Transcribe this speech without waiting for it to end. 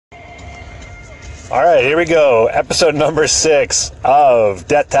All right, here we go. Episode number 6 of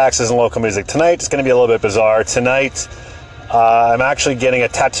Debt, Taxes, and Local Music. Tonight, it's going to be a little bit bizarre. Tonight, I'm actually getting a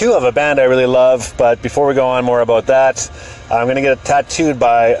tattoo of a band I really love, but before we go on more about that, I'm going to get it tattooed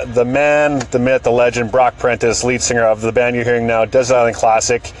by the man, the myth, the legend, Brock Prentice, lead singer of the band you're hearing now, Desert Island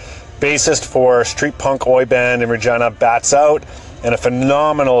Classic, bassist for street punk oi band in Regina, Bats Out, and a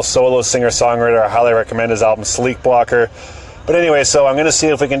phenomenal solo singer-songwriter. I highly recommend his album, Sleek Blocker. But anyway, so I'm going to see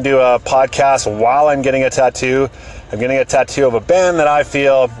if we can do a podcast while I'm getting a tattoo. I'm getting a tattoo of a band that I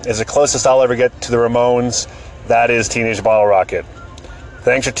feel is the closest I'll ever get to the Ramones. That is Teenage Bottle Rocket.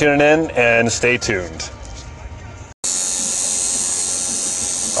 Thanks for tuning in, and stay tuned.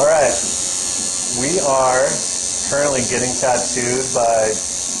 All right, we are currently getting tattooed by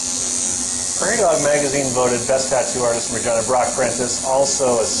Prairie Dog Magazine voted Best Tattoo Artist in Regina, Brock Prentice,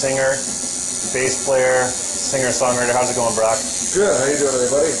 also a singer, bass player, singer-songwriter. How's it going, Brock? Good. How you doing,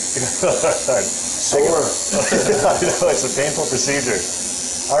 everybody? Sore. I know, it's a painful procedure.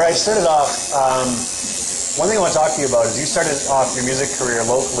 All right, started off, one thing I want to talk to you about is you started off your music career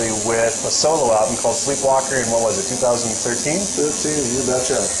locally with a solo album called Sleepwalker in, what was it, 2013? 13, you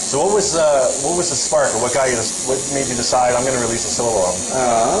betcha. So what was the spark, or what made you decide I'm going to release a solo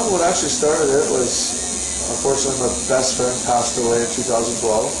album? What actually started it was, unfortunately, my best friend passed away in 2012.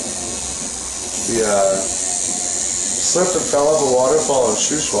 He slipped and fell off a waterfall in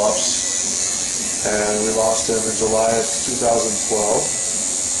shoe swaps, and we lost him in July of 2012.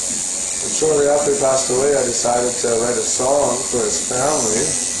 And shortly after he passed away, I decided to write a song for his family,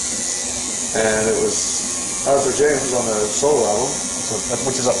 and it was Arthur James on the solo album.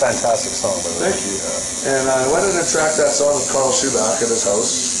 Which is a fantastic song, by the way. Thank you. And I went in and tracked that song with Carl Schubach at his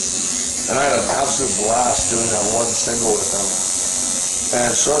house, and I had an absolute blast doing that one single with him.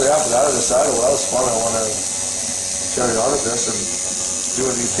 And shortly after that, I decided, well, that was fun. I want to carry on with this and do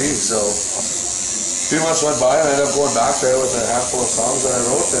an EP. So a few months went by, and I ended up going back there with a handful of songs that I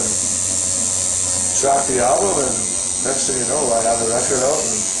wrote and tracked the album. And next thing you know, I had the record out,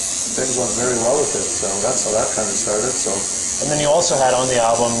 and things went very well with it. So that's how that kind of started. So. And then you also had on the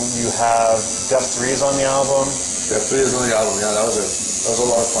album, you have Def 3 is on the album. Def 3 is on the album, yeah, that was a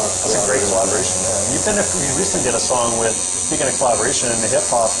lot of fun. That's a great collaboration, yeah. You recently did a song with, speaking of collaboration, in the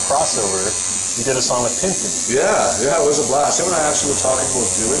hip-hop crossover, you did a song with Pimpin'. Yeah, it was a blast. Him and I actually were talking about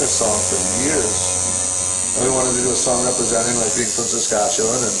doing a song for years. And we wanted to do a song representing, like, being from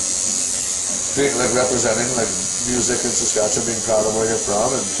Saskatchewan, and being, like, representing, like, music in Saskatchewan, being proud of where you're from,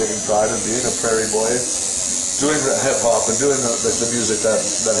 and taking pride in being a prairie boy, doing the hip-hop and doing the music that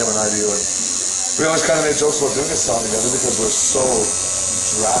him and I do. And we always kind of made jokes about doing a song together because we're so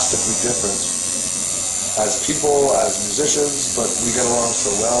drastically different as people, as musicians, but we get along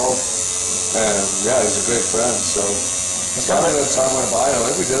so well. And yeah, he's a great friend. So finally, as time went by, I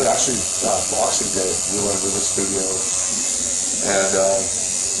think we did it actually Boxing Day. We went into the studio, and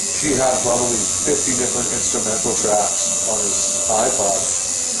he had probably 50 different instrumental tracks on his iPod.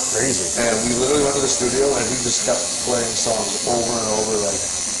 Crazy. And we literally went to the studio, and he just kept playing songs over and over, like,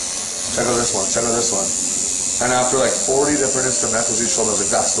 check out this one, check out this one. And after like 40 different instrumentals he showed me, I was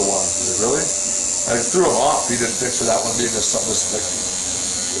like, that's the one. He said, really? And I threw him off. He didn't picture that one being the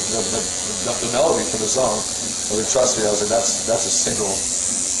melody for the song. I was like, trust me, I was like, that's a single.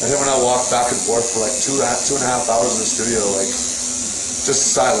 And him and I walked back and forth for like two and a half hours in the studio, like,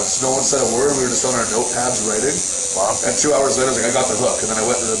 just silence. No one said a word. We were just on our notepads writing. Wow. And 2 hours later, I was like, I got the hook. And then I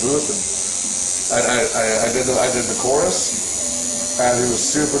went to the booth and I did the chorus, and he was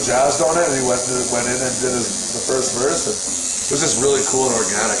super jazzed on it. And he went in and did the first verse. And it was just really cool and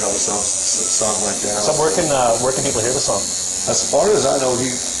organic how the song went down. So where can people hear the song? As far as I know,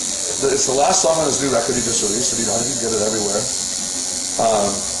 it's the last song on his new record he just released. And you can get it everywhere.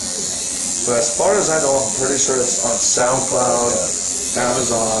 But as far as I know, I'm pretty sure it's on SoundCloud,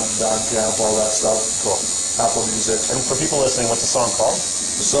 Amazon, Bandcamp, all that stuff. Cool. Apple Music. And for people listening, what's the song called?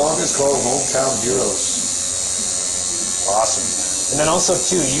 The song is called Hometown Heroes. Awesome. And then also,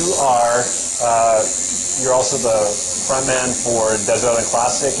 too, you're also the frontman for Desert Island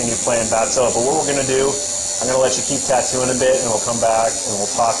Classic, and you play in Bats Out. But what we're going to do, I'm going to let you keep tattooing a bit, and we'll come back and we'll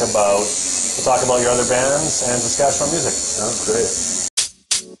talk about your other bands and Saskatchewan music. Sounds great.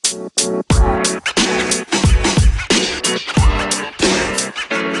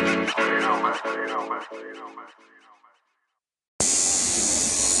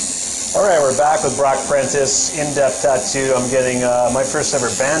 All right, we're back with Brock Prentice, In-Depth Tattoo. I'm getting my first ever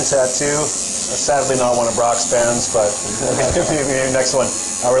band tattoo. Sadly not one of Brock's bands, but maybe next one.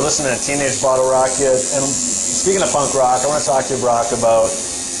 We're listening to Teenage Bottle Rocket. And speaking of punk rock, I want to talk to you, Brock, about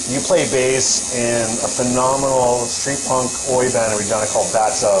you play bass in a phenomenal street punk oi band in Regina called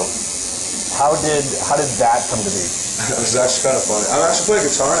Bats Out. How did that come to be? It was actually kind of funny. I'm actually playing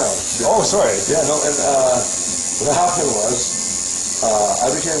guitar now. Oh, sorry. Yeah, no, and what happened was I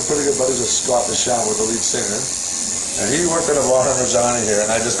became pretty good buddies with Scott DeChambre, the lead singer, and he worked at a bar in Regina here, and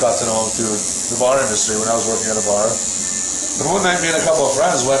I just got to know him through the bar industry when I was working at a bar. And one night, me and a couple of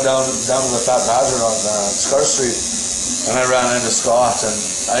friends went down to the Fat Badger on Scar Street, and I ran into Scott, and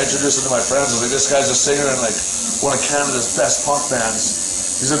I introduced him to my friends. I was like, this guy's a singer in like one of Canada's best punk bands.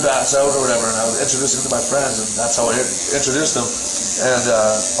 He's in Bats Out or whatever, and I was introducing him to my friends, and that's how I introduced him. And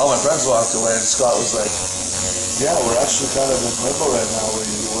all my friends walked away, and Scott was like, yeah, we're actually kind of in limbo right now where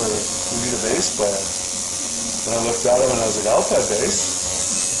we need a bass player. And I looked at him, and I was like, I'll play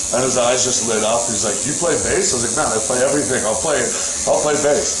bass. And his eyes just lit up. He's like, you play bass? I was like, man, I play everything. I'll play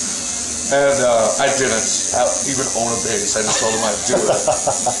bass. And I didn't even own a bass. I just told him I'd do it.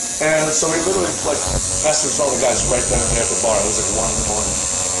 And so we literally messaged all the guys right then and there at the bar. It was like 1 in the morning.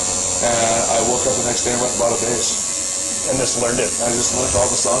 And I woke up the next day and went and bought a bass. And just learned it. I just learned all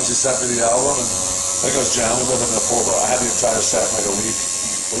the songs. He sent me the album, and I think I was jamming with him in the full. I had the entire set in like a week.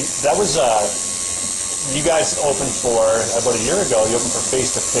 That was, you guys opened for, about a year ago, you opened for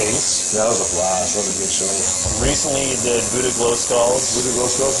Face to Face. Yeah, that was a blast. That was a good show. Recently you did Voodoo Glow Skulls. Voodoo Glow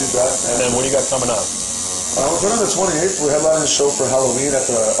Skulls, you bet. And then what do you got coming up? We're playing on the 28th. We're headlining a show for Halloween at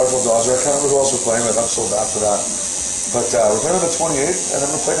the Artful Dodger. I can't remember who else we're playing with. I'm so bad for that. But we're playing on the 28th, and then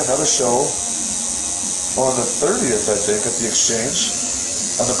we're playing another show on the 30th, I think, at the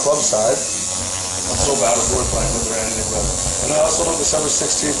Exchange on the club side. I'm so bad at who we're playing with or anything, but. And then also on December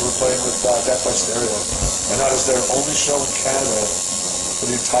 16th, we're playing with Death by Stereo. And that is their only show in Canada for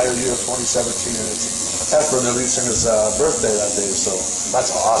the entire year of 2017. And it's Efren, their lead singer's birthday that day, so.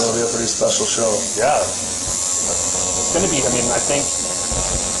 That's awesome. It'll be a pretty special show. Yeah. It's going to be, I think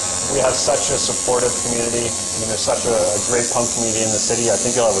we have such a supportive community. There's such a great punk community in the city. I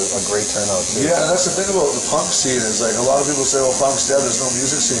think you'll have a great turnout too. Yeah, and that's the thing about the punk scene is like a lot of people say, well, punk's dead, there's no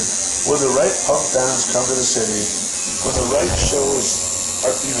music scene. When the right punk bands come to the city, when the right shows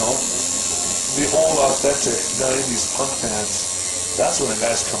are, the old authentic 90s punk bands, that's when the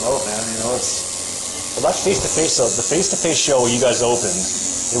guys come out, man. Well, that Face to Face, the Face to Face show you guys opened,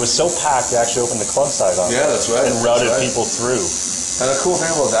 it was so packed they actually opened the club side on it. Yeah, that's right. And routed people through. And the cool thing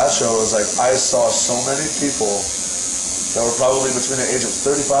about that show is like I saw so many people that were probably between the age of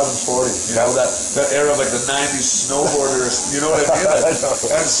 35 and 40. That era of like the 90s snowboarders, you know what I mean? I know.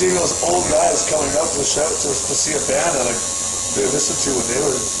 And seeing those old guys coming up to the show to see a band that like they listened to when they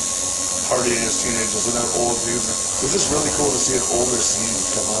were partying as teenagers and they're old dudes. It was just really cool to see an older scene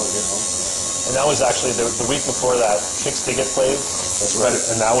come out, And that was actually the week before that Chicks Dig It played. That's right.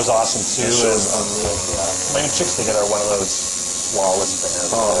 And that was awesome too. That show was unreal. Chicks Dig It are one of those flawless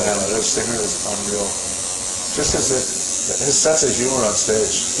bands. Oh man, their singer is unreal. Just his sense of humor on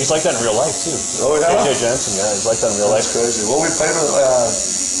stage. He's like that in real life too. Oh yeah. KJ Jensen, yeah, he's like that in real life. That's crazy. Well, we played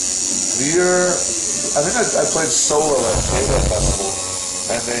the year. I think I played solo at Playboy Festival,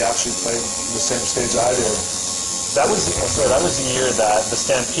 and they actually played the same stage I did. That was the year that the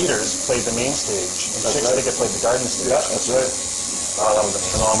Stampeders played the main stage, and Chicks Dig It played the garden stage. Yeah, that's right. That was a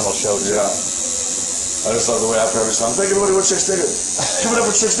phenomenal show too. Yeah. I just love the way after every song, thank everybody with Chicks Dig It. Give it up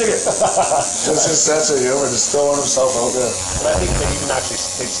for Chicks Dig It. Just his sense of humor, just throwing himself out there. But I think they even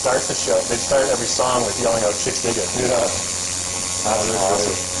they'd start the show, they'd start every song with yelling out Chicks Dig It. Yeah. That's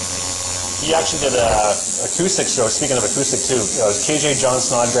awesome. He actually did an acoustic show, speaking of acoustic too. It was KJ John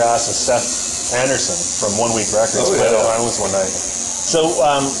Snodgrass and Seth Anderson from One Week Records played at Islands one night. So,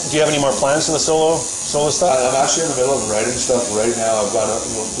 do you have any more plans for the solo stuff? I'm actually in the middle of writing stuff right now. I've got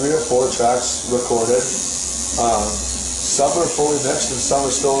 3 or 4 tracks recorded. Some are fully mixed and some are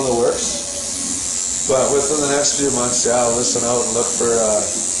still in the works. But within the next few months, I'll listen out and look for,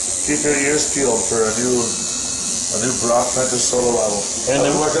 keep your ears peeled for a new Brock Prentice solo album. I've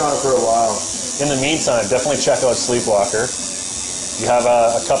been working on it for a while. In the meantime, definitely check out Sleepwalker. You have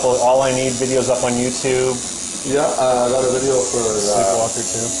a couple All I Need videos up on YouTube. Yeah, I got a video for Sleepwalker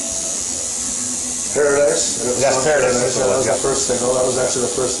too. Paradise. Yes, Paradise. That was the first single. That was actually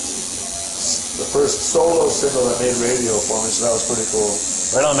the first solo single that made radio for me, so that was pretty cool.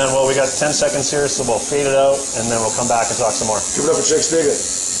 Right on, man. Well, we got 10 seconds here, so we'll fade it out, and then we'll come back and talk some more. Give it up for Chicks Dig It.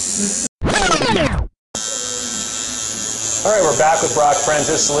 All right, we're back with Brock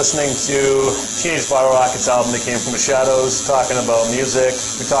Prentice, listening to Teenage Bottle Rockets album that came from the Shadows, talking about music.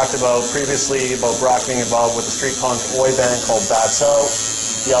 We talked about previously about Brock being involved with a street punk oi band called Bats Out.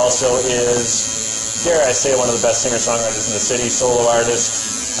 He also is, dare I say, one of the best singer-songwriters in the city, solo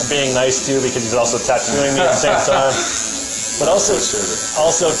artist. I'm being nice too because he's also tattooing me at the same time. But also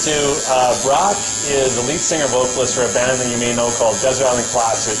too, Brock is the lead singer vocalist for a band that you may know called Desert Island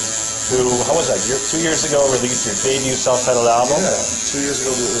Classic. who, how was that? 2 years ago, released your debut self-titled album. Yeah, 2 years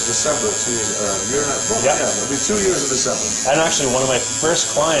ago, it was December. 2 years, year and a half. Yeah. Yeah, it'll be 2 years in December. And actually, one of my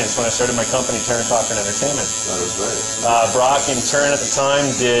first clients when I started my company, Turn Talker Entertainment. That was great. Brock and Turn at the time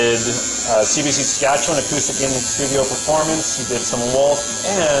did CBC Saskatchewan acoustic in studio performance. He did some Wolf,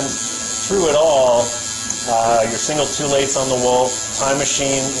 and through it all, your single Too Late's on the Wolf. Time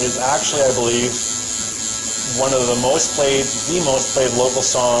Machine is actually, I believe, one of the most played local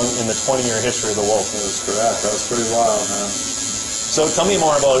song in the 20-year history of the Wolf. That was correct. That was pretty wild, man. So tell me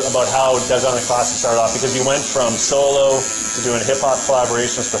more about how Dead on the Classic started off, because you went from solo to doing hip-hop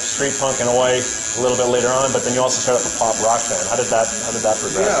collaborations with Street Punk and Oi a little bit later on, but then you also started up a pop rock band. How did that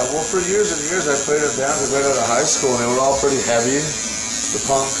progress? Yeah, well, for years and years, I played in bands right out of high school, and they were all pretty heavy, the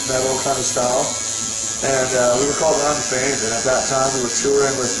punk, metal kind of style. And we were called Unfeigned, and at that time we were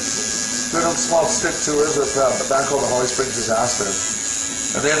touring with doing small stick tours with a band called the Holly Springs Disaster.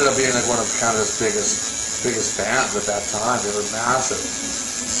 And they ended up being like one of Canada's biggest bands at that time. They were massive.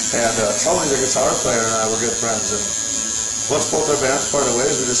 And Tully, the guitar player, and I were good friends. And once both our bands parted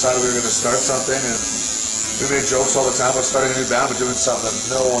ways, we decided we were going to start something. And we made jokes all the time about starting a new band, but doing something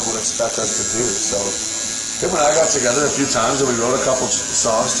that no one would expect us to do. So him and I got together a few times, and we wrote a couple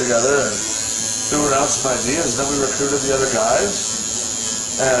songs together and threw around some ideas. And then we recruited the other guys.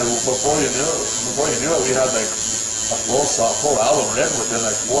 And before you knew it, we had like a full album written within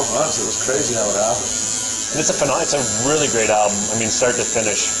like 4 months. It was crazy how it happened. And it's a really great album. I mean, start to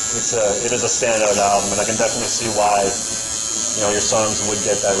finish, it is a standout album, and I can definitely see why your songs would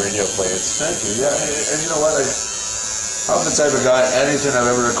get that radio play. Thank you. Yeah, and you know what? I'm the type of guy. Anything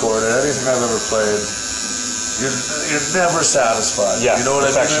I've ever recorded, anything I've ever played, you're never satisfied. Yeah, you know what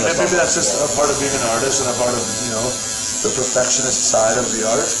I mean? Maybe that's just Yeah. a part of being an artist and a part of the perfectionist side of the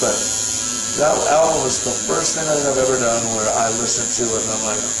art, but that album was the first thing I've ever done where I listened to it and I'm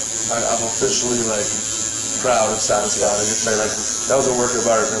like, I'm officially like proud and satisfied. I can say like that was a work of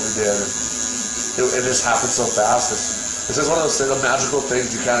art that we did, and it just happened so fast. It's just one of those things, magical things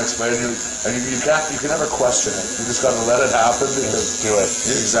you can't explain, and you can never question it. You just got to let it happen because do it.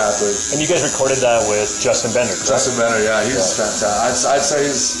 Exactly. And you guys recorded that with Justin Bender, correct? Justin Bender, yeah, he's fantastic. I'd say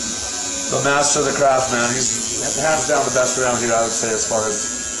he's the master of the craft, man. He's hands down the best around here, I would say, as far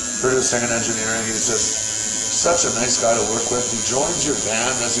as producing and engineering. He's just such a nice guy to work with. He joins your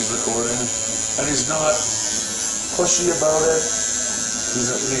band as he's recording, and he's not pushy about it.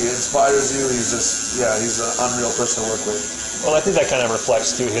 He inspires you. He's an unreal person to work with. Well, I think that kind of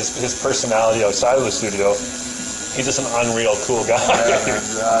reflects too his personality outside of the studio. He's just an unreal cool guy. Yeah, man.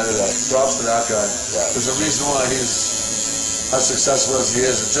 Props to that guy. Yeah. There's a reason why he's as successful as he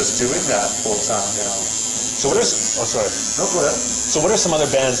is, just doing that full time. So sorry. No, go ahead. So what are some other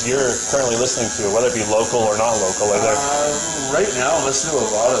bands you're currently listening to, whether it be local or not local? Right now, I'm listening to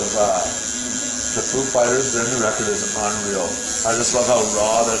a lot of the Foo Fighters. Their new record is unreal. I just love how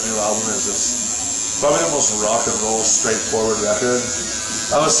raw that new album is. It's probably the most rock and roll, straightforward record.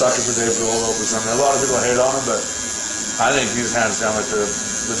 I'm a sucker for Dave Grohl. A lot of people hate on him, but I think he's hands down like the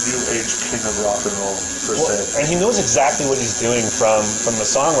new age king of rock and roll, per se. And he knows exactly what he's doing from the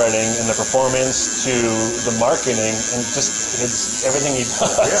songwriting and the performance to the marketing and just everything he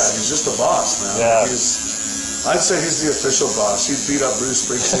does. Yeah, he's just a boss, man. Yeah. I'd say he's the official boss. He'd beat up Bruce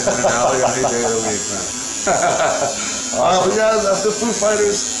Springsteen in an alley any day of the week, man. Awesome. The Foo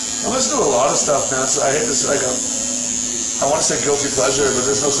Fighters. I listen to a lot of stuff, man. So I hate to say, I want to say guilty pleasure, but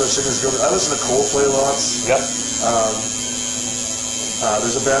there's no such thing as guilty. I listen to Coldplay lots. Yep.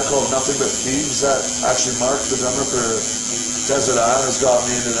 There's a band called Nothing But Thieves that actually Mark, the drummer for Desert Island, has got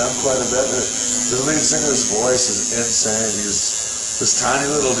me into them quite a bit. The lead singer's voice is insane. He's this tiny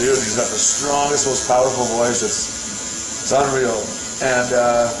little dude. He's got the strongest, most powerful voice. It's unreal. And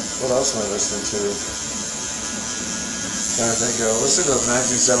what else am I listening to? Trying to think. Listening to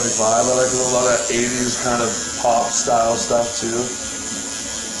 1975. I like a lot of 80s kind of pop style stuff too.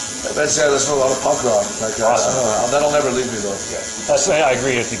 I'd say I listen to a lot of punk rock. Awesome. I don't know, that'll never leave me though. Yeah. I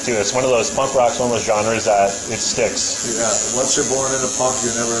agree with you too. It's one of those punk rock's one of those genres that it sticks. Yeah. Once you're born into punk,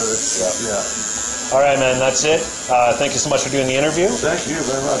 you never. Yeah. All right, man. That's it. Thank you so much for doing the interview. Thank you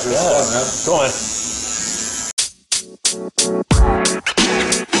very much. It was fun, man. Go on.